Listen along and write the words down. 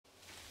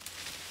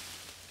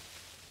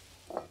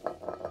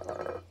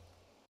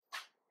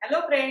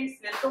Hello friends,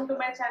 welcome to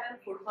my channel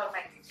Food for My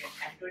Kitchen,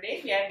 and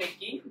today we are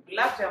making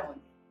Gulab Jamun.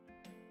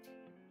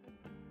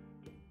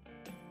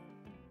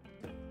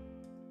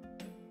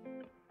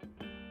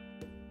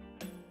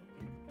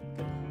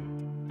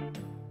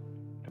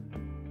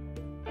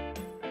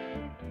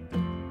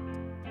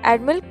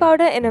 Add milk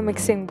powder in a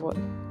mixing bowl.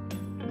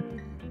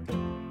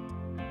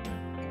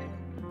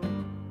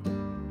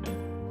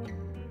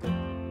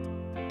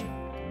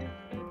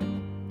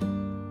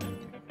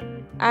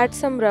 Add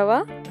some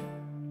rava.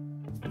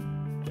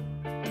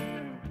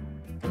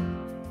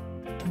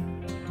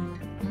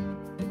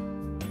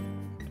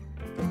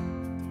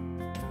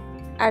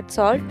 Add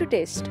salt to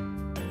taste.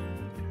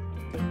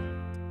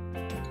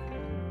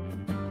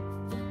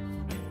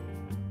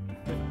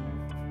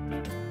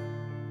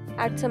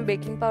 Add some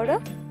baking powder.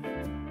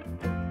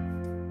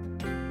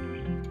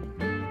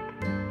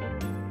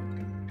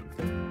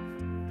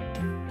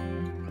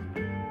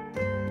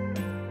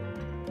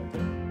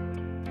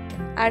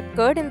 Add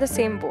curd in the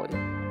same bowl.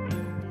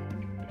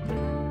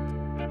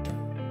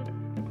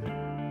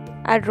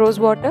 Add rose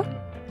water.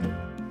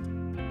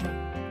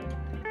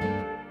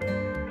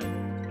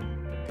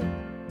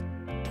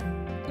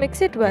 Mix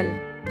it well.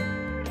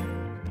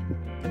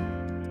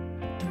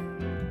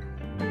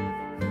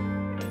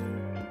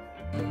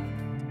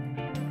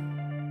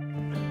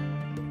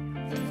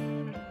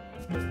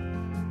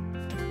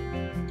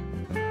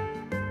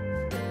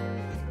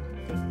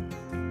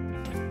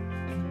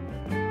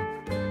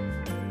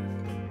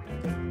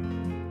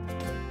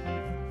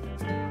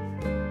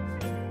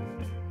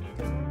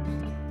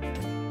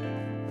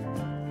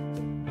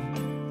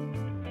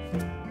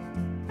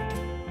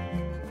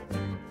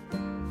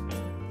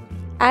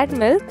 Add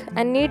milk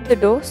and knead the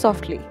dough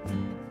softly.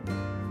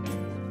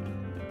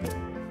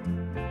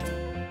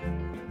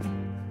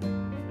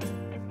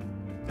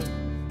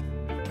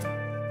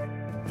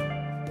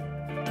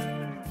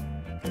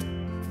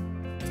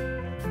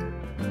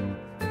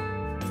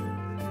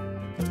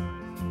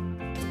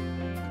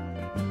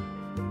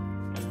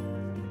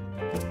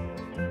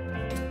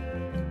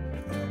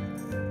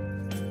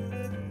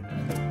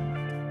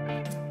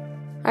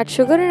 Add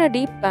sugar in a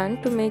deep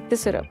pan to make the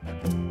syrup.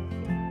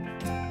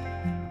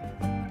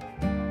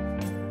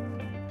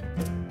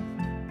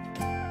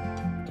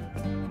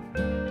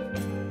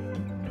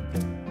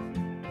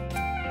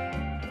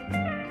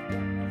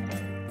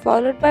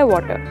 Followed by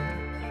water.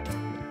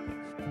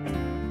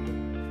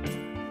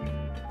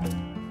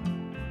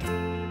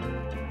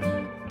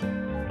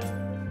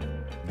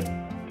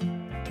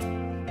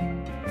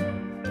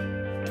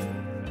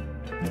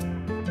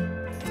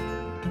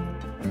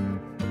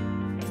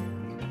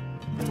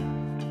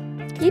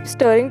 Keep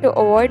stirring to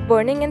avoid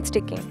burning and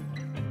sticking.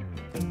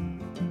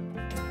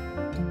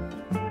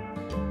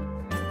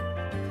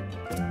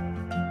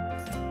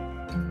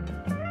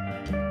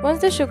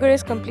 Once the sugar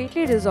is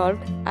completely dissolved,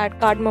 add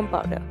cardamom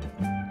powder.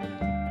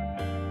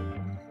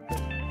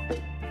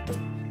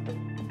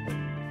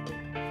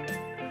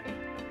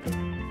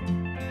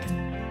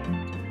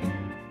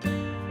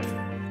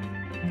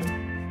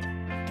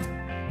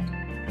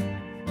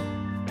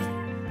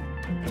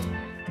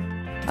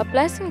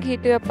 Apply some ghee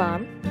to your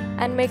palm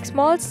and make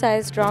small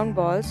sized round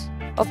balls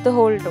of the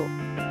whole dough.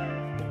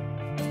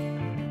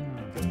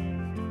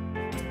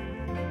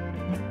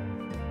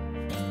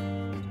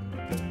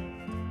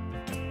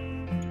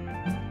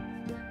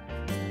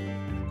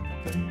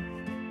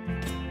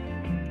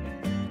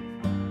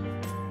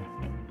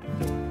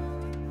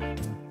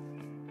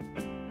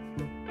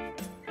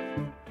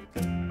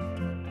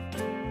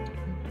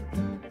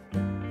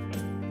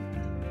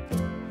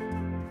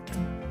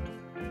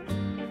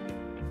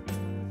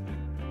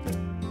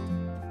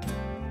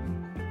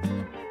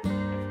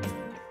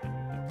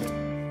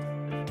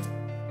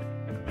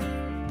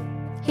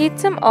 Heat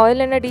some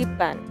oil in a deep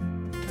pan.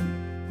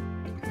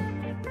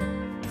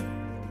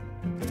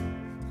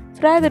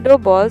 Fry the dough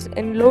balls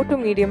in low to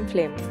medium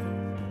flame.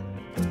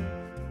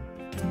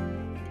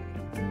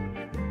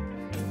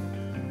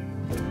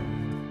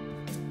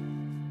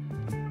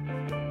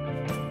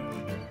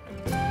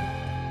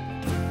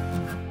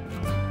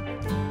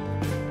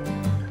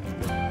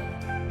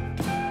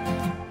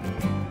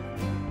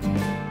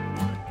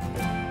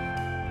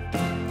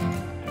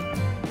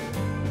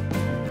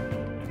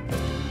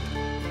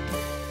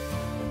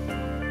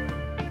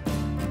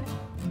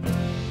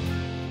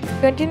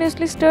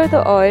 Continuously stir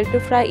the oil to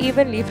fry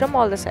evenly from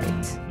all the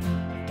sides.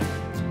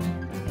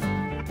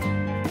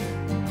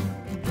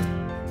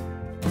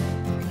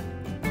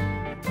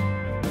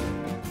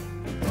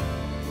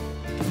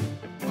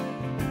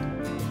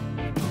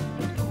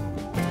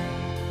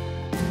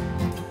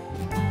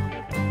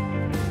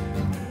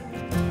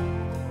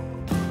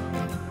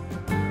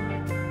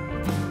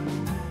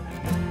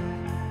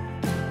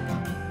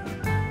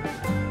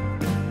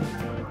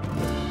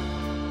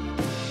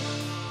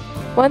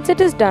 Once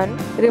it is done,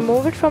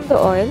 remove it from the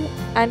oil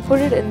and put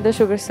it in the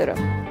sugar syrup.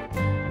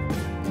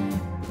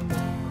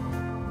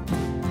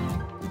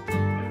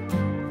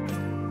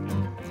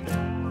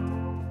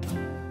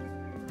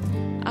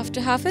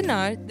 After half an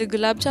hour, the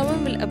gulab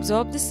jamun will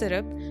absorb the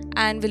syrup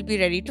and will be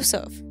ready to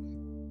serve.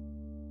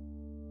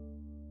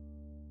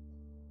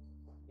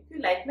 If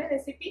you like my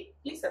recipe,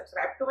 please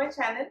subscribe to my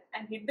channel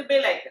and hit the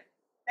bell icon.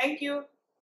 Thank you.